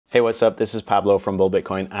Hey, what's up? This is Pablo from Bull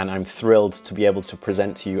Bitcoin, and I'm thrilled to be able to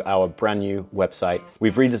present to you our brand new website.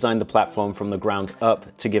 We've redesigned the platform from the ground up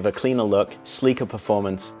to give a cleaner look, sleeker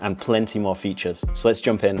performance, and plenty more features. So let's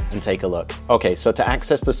jump in and take a look. Okay, so to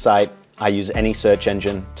access the site, I use any search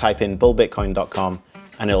engine, type in bullbitcoin.com,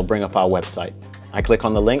 and it'll bring up our website. I click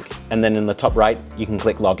on the link, and then in the top right, you can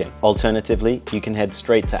click login. Alternatively, you can head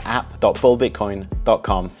straight to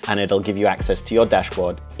app.bullbitcoin.com, and it'll give you access to your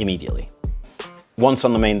dashboard immediately. Once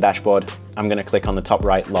on the main dashboard, I'm going to click on the top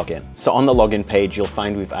right login. So on the login page, you'll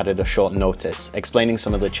find we've added a short notice explaining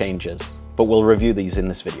some of the changes, but we'll review these in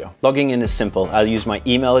this video. Logging in is simple. I'll use my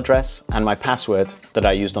email address and my password that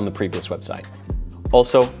I used on the previous website.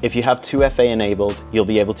 Also, if you have 2FA enabled, you'll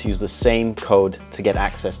be able to use the same code to get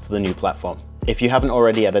access to the new platform. If you haven't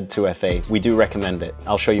already added 2FA, we do recommend it.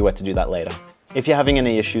 I'll show you where to do that later. If you're having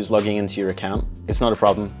any issues logging into your account, it's not a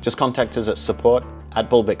problem. Just contact us at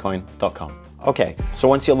support@bullbitcoin.com. Okay, so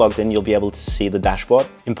once you're logged in, you'll be able to see the dashboard.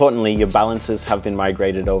 Importantly, your balances have been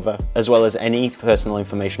migrated over, as well as any personal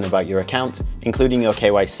information about your account, including your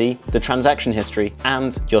KYC, the transaction history,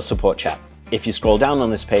 and your support chat. If you scroll down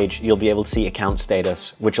on this page, you'll be able to see account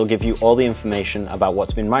status, which will give you all the information about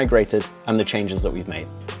what's been migrated and the changes that we've made.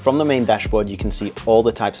 From the main dashboard, you can see all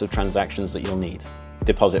the types of transactions that you'll need.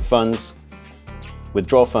 Deposit funds,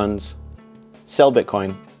 withdraw funds, sell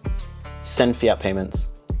Bitcoin, send fiat payments,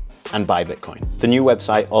 and buy Bitcoin. The new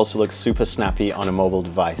website also looks super snappy on a mobile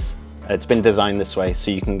device. It's been designed this way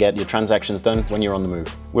so you can get your transactions done when you're on the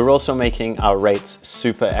move. We're also making our rates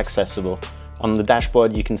super accessible. On the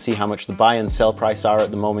dashboard, you can see how much the buy and sell price are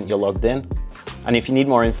at the moment you're logged in. And if you need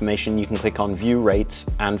more information, you can click on View Rates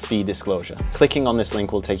and Fee Disclosure. Clicking on this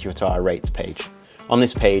link will take you to our rates page. On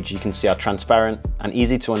this page, you can see our transparent and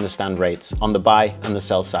easy to understand rates on the buy and the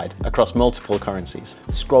sell side across multiple currencies.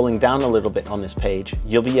 Scrolling down a little bit on this page,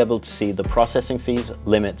 you'll be able to see the processing fees,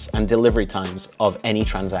 limits, and delivery times of any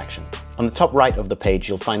transaction. On the top right of the page,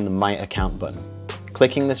 you'll find the My Account button.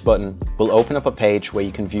 Clicking this button will open up a page where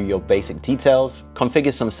you can view your basic details,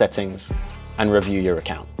 configure some settings, and review your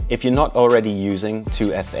account. If you're not already using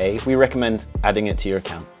 2FA, we recommend adding it to your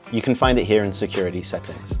account. You can find it here in Security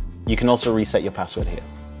Settings. You can also reset your password here.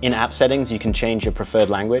 In app settings, you can change your preferred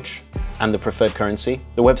language and the preferred currency.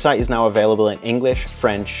 The website is now available in English,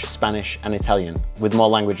 French, Spanish, and Italian, with more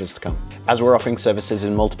languages to come. As we're offering services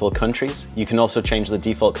in multiple countries, you can also change the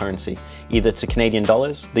default currency, either to Canadian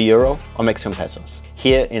dollars, the euro, or Mexican pesos.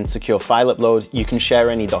 Here in Secure File Upload, you can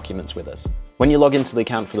share any documents with us. When you log into the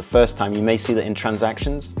account for the first time, you may see that in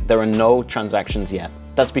transactions, there are no transactions yet.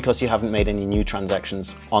 That's because you haven't made any new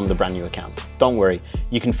transactions on the brand new account. Don't worry,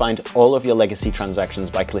 you can find all of your legacy transactions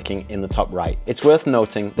by clicking in the top right. It's worth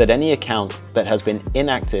noting that any account that has been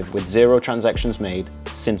inactive with 0 transactions made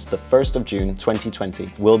since the 1st of June 2020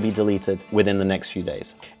 will be deleted within the next few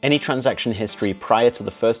days. Any transaction history prior to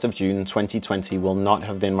the 1st of June 2020 will not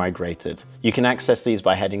have been migrated. You can access these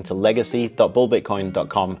by heading to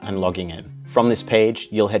legacy.bullbitcoin.com and logging in. From this page,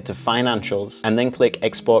 you'll head to Financials and then click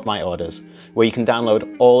Export My Orders, where you can download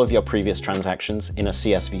all of your previous transactions in a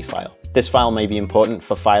CSV file. This file may be important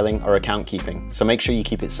for filing or account keeping, so make sure you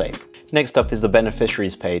keep it safe. Next up is the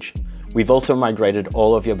Beneficiaries page. We've also migrated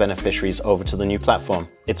all of your beneficiaries over to the new platform.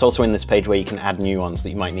 It's also in this page where you can add new ones that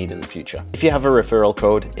you might need in the future. If you have a referral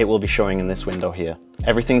code, it will be showing in this window here.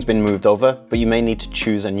 Everything's been moved over, but you may need to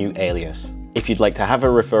choose a new alias. If you'd like to have a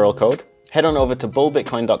referral code, head on over to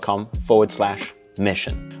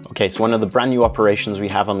bullbitcoin.com/mission. Okay, so one of the brand new operations we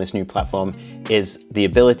have on this new platform is the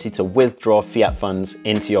ability to withdraw fiat funds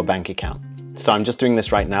into your bank account. So I'm just doing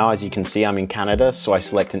this right now. As you can see, I'm in Canada, so I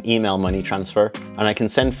select an email money transfer, and I can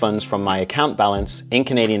send funds from my account balance in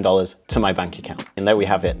Canadian dollars to my bank account. And there we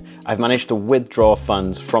have it. I've managed to withdraw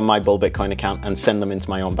funds from my Bull Bitcoin account and send them into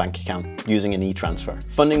my own bank account using an e-transfer.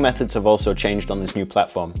 Funding methods have also changed on this new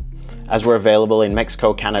platform. As we're available in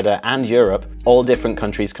Mexico, Canada, and Europe, all different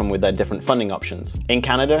countries come with their different funding options. In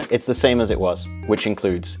Canada, it's the same as it was, which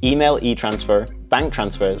includes email e-transfer, bank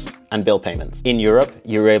transfers, and bill payments. In Europe,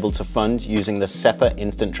 you're able to fund using the SEPA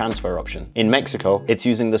instant transfer option. In Mexico, it's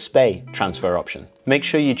using the SPAY transfer option. Make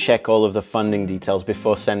sure you check all of the funding details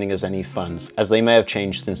before sending us any funds, as they may have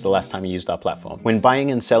changed since the last time you used our platform. When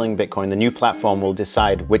buying and selling Bitcoin, the new platform will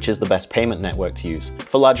decide which is the best payment network to use.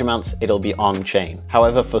 For large amounts, it'll be on-chain.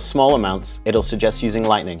 However, for small amounts, it'll suggest using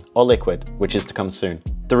Lightning or Liquid, which is to come soon.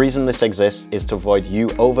 The reason this exists is to avoid you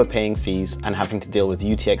overpaying fees and having to deal with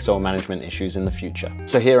UTXO management issues in the future.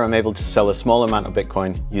 So here I'm able to sell a small amount of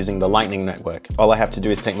Bitcoin using the Lightning network. All I have to do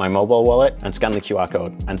is take my mobile wallet and scan the QR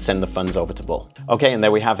code and send the funds over to Bull. Okay, and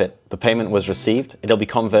there we have it. The payment was received. It'll be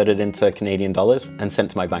converted into Canadian dollars and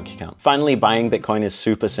sent to my bank account. Finally, buying Bitcoin is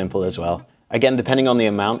super simple as well. Again, depending on the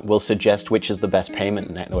amount, we'll suggest which is the best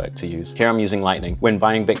payment network to use. Here I'm using Lightning. When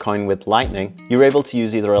buying Bitcoin with Lightning, you're able to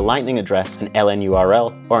use either a Lightning address, an LN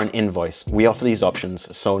URL, or an invoice. We offer these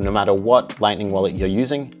options, so no matter what Lightning wallet you're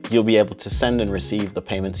using, you'll be able to send and receive the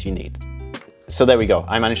payments you need. So there we go.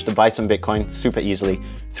 I managed to buy some Bitcoin super easily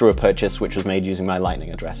through a purchase which was made using my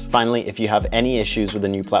Lightning address. Finally, if you have any issues with the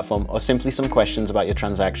new platform or simply some questions about your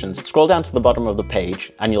transactions, scroll down to the bottom of the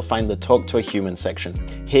page and you'll find the Talk to a Human section.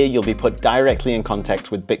 Here you'll be put directly in contact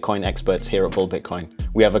with Bitcoin experts here at Bull Bitcoin.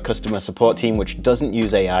 We have a customer support team which doesn't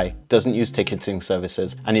use AI, doesn't use ticketing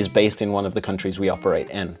services, and is based in one of the countries we operate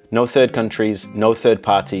in. No third countries, no third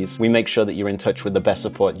parties. We make sure that you're in touch with the best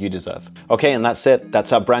support you deserve. Okay, and that's it.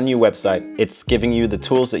 That's our brand new website. It's giving you the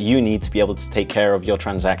tools that you need to be able to take care of your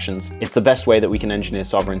transactions. It's the best way that we can engineer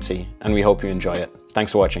sovereignty, and we hope you enjoy it.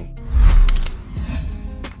 Thanks for watching.